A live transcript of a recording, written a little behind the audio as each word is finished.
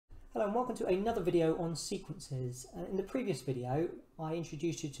Hello and welcome to another video on sequences. In the previous video I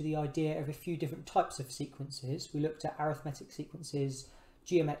introduced you to the idea of a few different types of sequences. We looked at arithmetic sequences,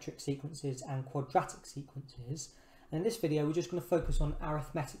 geometric sequences and quadratic sequences. And in this video we're just going to focus on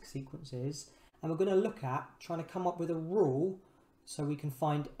arithmetic sequences, and we're going to look at trying to come up with a rule so we can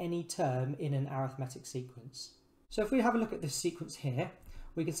find any term in an arithmetic sequence. So if we have a look at this sequence here,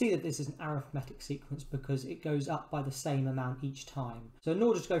 we can see that this is an arithmetic sequence because it goes up by the same amount each time. So in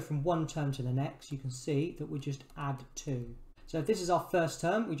order to go from one term to the next, you can see that we just add 2. So if this is our first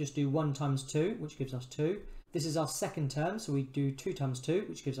term, we just do 1 times 2, which gives us 2. This is our second term, so we do 2 times 2,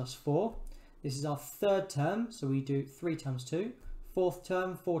 which gives us 4. This is our third term, so we do 3 times 2. Fourth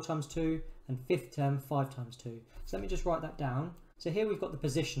term, 4 times 2, and fifth term, 5 times 2. So let me just write that down. So here we've got the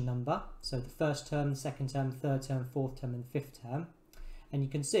position number, so the first term, the second term, third term, fourth term, and fifth term. And you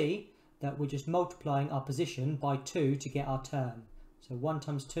can see that we're just multiplying our position by 2 to get our term. So 1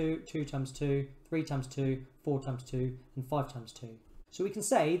 times 2, 2 times 2, 3 times 2, 4 times 2, and 5 times 2. So we can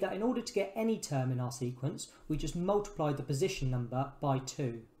say that in order to get any term in our sequence, we just multiply the position number by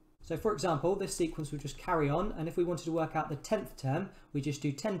 2. So for example, this sequence will just carry on, and if we wanted to work out the 10th term, we just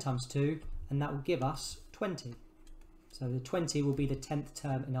do 10 times 2, and that will give us 20. So the 20 will be the 10th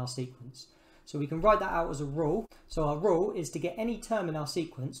term in our sequence. So we can write that out as a rule. So our rule is to get any term in our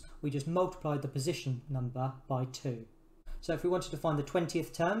sequence, we just multiply the position number by 2. So if we wanted to find the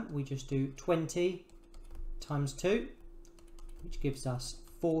 20th term, we just do 20 times 2, which gives us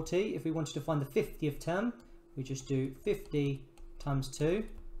 40. If we wanted to find the 50th term, we just do 50 times 2,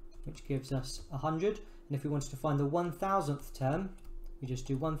 which gives us 100. And if we wanted to find the 1000th term, we just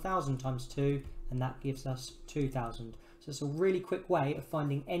do 1000 times 2, and that gives us 2000. So it's a really quick way of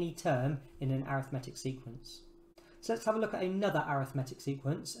finding any term in an arithmetic sequence. So let's have a look at another arithmetic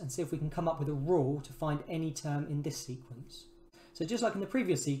sequence and see if we can come up with a rule to find any term in this sequence. So just like in the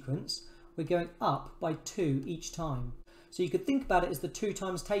previous sequence, we're going up by 2 each time. So you could think about it as the 2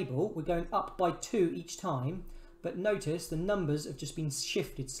 times table. We're going up by 2 each time, but notice the numbers have just been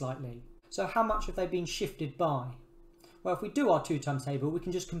shifted slightly. So how much have they been shifted by? Well, if we do our 2 times table, we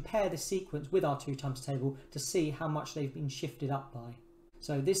can just compare the sequence with our 2 times table to see how much they've been shifted up by.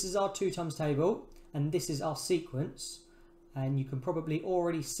 So this is our 2 times table, and this is our sequence, and you can probably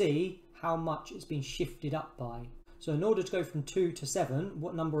already see how much it's been shifted up by. So in order to go from 2 to 7,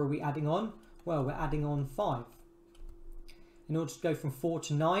 what number are we adding on? Well, we're adding on 5. In order to go from 4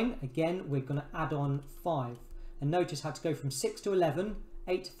 to 9, again, we're going to add on 5. And notice how to go from 6 to 11,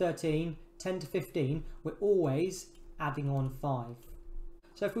 8 to 13, 10 to 15, we're always adding on 5.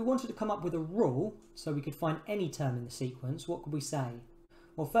 So if we wanted to come up with a rule so we could find any term in the sequence, what could we say?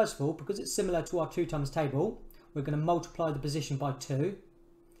 Well, first of all, because it's similar to our 2 times table, we're going to multiply the position by 2,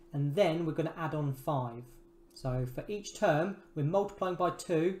 and then we're going to add on 5. So for each term, we're multiplying by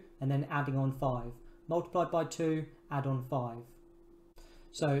 2 and then adding on 5. Multiplied by 2, add on 5.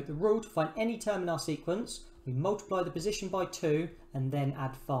 So the rule to find any term in our sequence, we multiply the position by 2 and then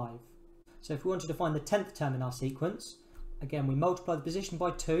add 5. So if we wanted to find the 10th term in our sequence, again we multiply the position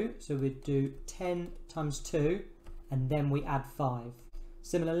by 2, so we'd do 10 times 2 and then we add 5.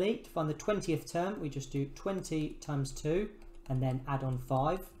 Similarly, to find the 20th term, we just do 20 times 2 and then add on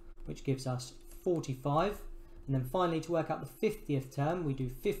 5, which gives us 45. And then finally, to work out the 50th term, we do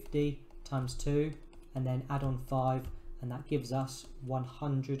 50 times 2 and then add on 5, and that gives us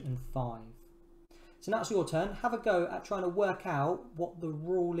 105. So now it's your turn. Have a go at trying to work out what the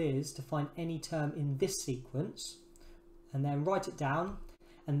rule is to find any term in this sequence, and then write it down,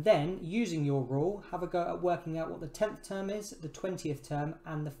 and then using your rule, have a go at working out what the 10th term is, the 20th term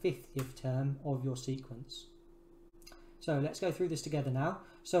and the 50th term of your sequence. So let's go through this together now.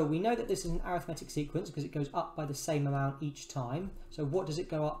 So we know that this is an arithmetic sequence because it goes up by the same amount each time. So what does it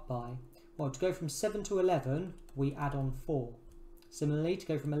go up by? Well, to go from 7 to 11, we add on 4. Similarly, to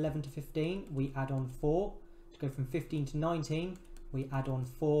go from 11 to 15, we add on 4. To go from 15 to 19, we add on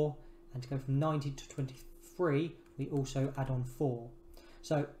 4. And to go from 19 to 23, we also add on 4.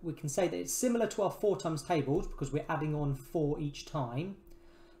 So we can say that it's similar to our 4 times tables because we're adding on 4 each time.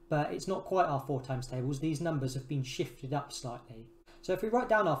 But it's not quite our 4 times tables. These numbers have been shifted up slightly. So if we write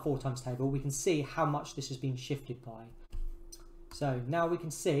down our 4 times table, we can see how much this has been shifted by. So now we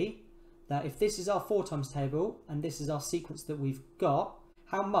can see that if this is our 4 times table and this is our sequence that we've got,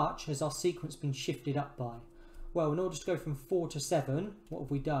 how much has our sequence been shifted up by? Well, in order to go from 4 to 7, what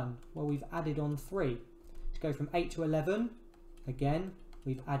have we done? Well, we've added on 3. To go from 8 to 11, again,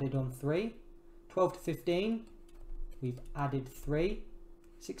 we've added on 3. 12 to 15, we've added 3.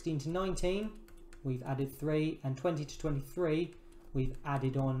 16 to 19, we've added 3. And 20 to 23, we've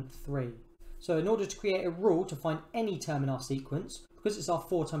added on 3. So in order to create a rule to find any term in our sequence, because it's our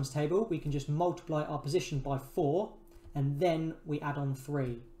 4 times table, we can just multiply our position by 4 and then we add on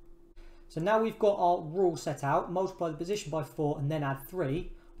 3. So now we've got our rule set out, multiply the position by 4 and then add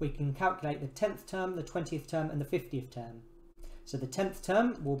 3, we can calculate the 10th term, the 20th term and the 50th term. So the 10th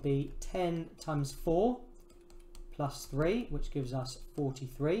term will be 10 times 4 plus 3, which gives us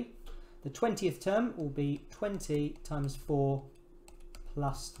 43. The 20th term will be 20 times 4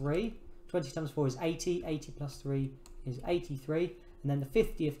 plus 3. 20 times 4 is 80, 80 plus 3 is 83. And then the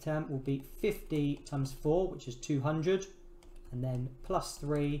 50th term will be 50 times 4, which is 200. And then plus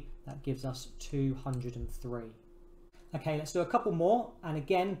 3, that gives us 203. Okay, let's do a couple more. And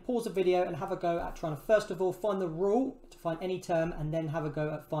again, pause the video and have a go at trying to first of all find the rule to find any term and then have a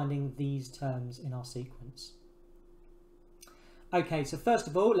go at finding these terms in our sequence. Okay, so first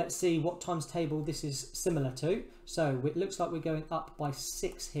of all, let's see what times table this is similar to. So it looks like we're going up by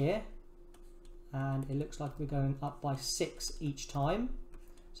 6 here. And it looks like we're going up by 6 each time.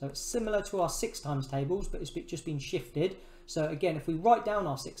 So it's similar to our 6 times tables, but it's just been shifted. So again, if we write down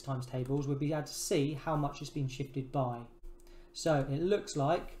our 6 times tables, we'll be able to see how much it's been shifted by. So it looks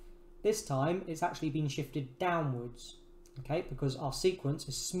like this time it's actually been shifted downwards, okay, because our sequence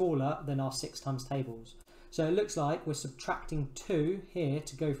is smaller than our 6 times tables. So it looks like we're subtracting 2 here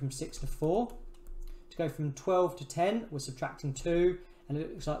to go from 6 to 4. To go from 12 to 10, we're subtracting 2. And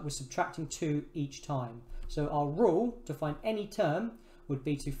it looks like we're subtracting 2 each time. So our rule to find any term would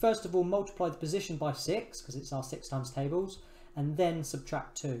be to first of all multiply the position by 6, because it's our 6 times tables, and then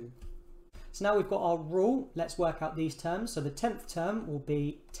subtract 2. So now we've got our rule, let's work out these terms. So the 10th term will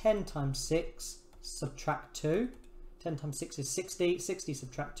be 10 times 6 subtract 2. 10 times 6 is 60, 60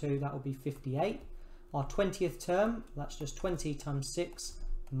 subtract 2, that will be 58. Our 20th term, that's just 20 times 6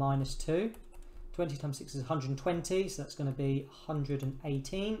 minus 2. 20 times 6 is 120, so that's going to be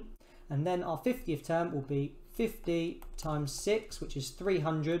 118. And then our 50th term will be 50 times 6, which is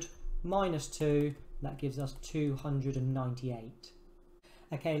 300, minus 2, that gives us 298.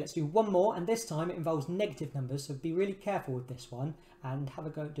 Okay, let's do one more, and this time it involves negative numbers, so be really careful with this one and have a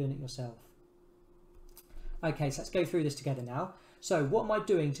go at doing it yourself. Okay, so let's go through this together now. So what am I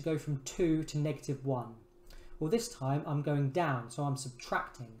doing to go from 2 to negative 1? Well, this time I'm going down, so I'm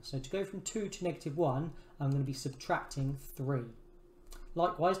subtracting. So to go from 2 to negative 1, I'm going to be subtracting 3.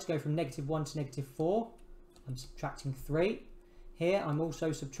 Likewise, to go from negative 1 to negative 4, I'm subtracting 3. Here I'm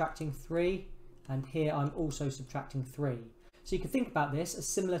also subtracting 3, and here I'm also subtracting 3. So you can think about this as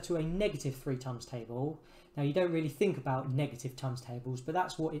similar to a negative 3 times table. Now you don't really think about negative times tables, but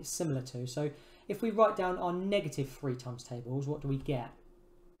that's what it's similar to. So if we write down our negative 3 times tables, what do we get?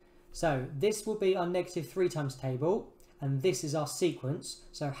 So this will be our negative 3 times table, and this is our sequence.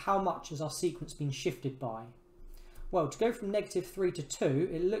 So how much has our sequence been shifted by? Well, to go from negative 3 to 2,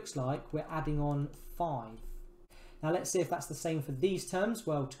 it looks like we're adding on 5. Now let's see if that's the same for these terms.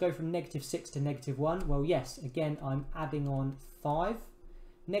 Well, to go from negative 6 to negative 1, well, yes, again, I'm adding on 5.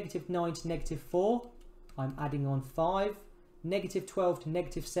 Negative 9 to negative 4, I'm adding on 5. Negative 12 to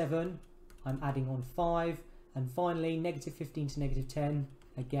negative 7, I'm adding on 5. And finally, negative 15 to negative 10,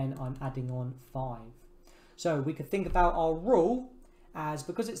 again, I'm adding on 5. So we could think about our rule as,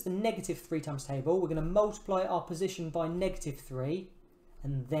 because it's the negative 3 times table, we're going to multiply our position by negative 3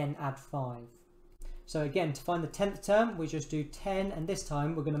 and then add 5. So again, to find the 10th term, we just do 10, and this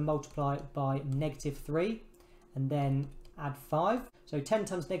time we're going to multiply by negative 3 and then add 5. So 10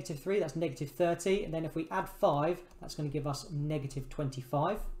 times negative 3, that's negative 30, and then if we add 5, that's going to give us negative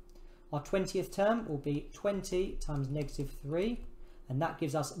 25. Our 20th term will be 20 times negative 3, and that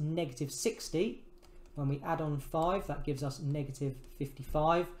gives us negative 60. When we add on 5, that gives us negative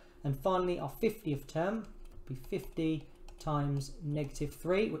 55. And finally, our 50th term will be 50 times negative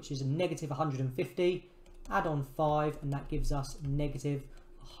 3, which is a negative 150. Add on 5, and that gives us negative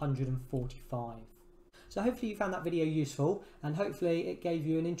 145. So hopefully you found that video useful, and hopefully it gave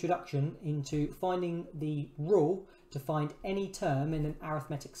you an introduction into finding the rule to find any term in an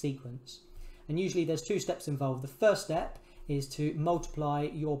arithmetic sequence. And usually there's 2 steps involved. The first step is to multiply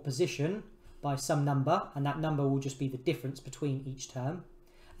your position by some number, and that number will just be the difference between each term.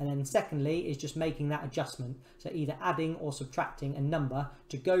 And then secondly is just making that adjustment, so either adding or subtracting a number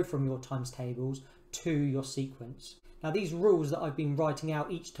to go from your times tables to your sequence. Now these rules that I've been writing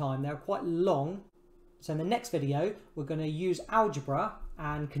out each time, they're quite long, so in the next video we're going to use algebra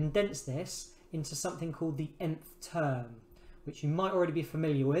and condense this into something called the nth term, which you might already be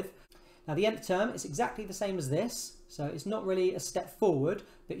familiar with. Now the nth term is exactly the same as this, so it's not really a step forward,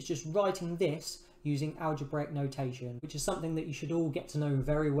 but it's just writing this using algebraic notation, which is something that you should all get to know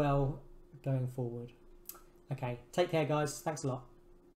very well going forward. Okay, take care guys, thanks a lot.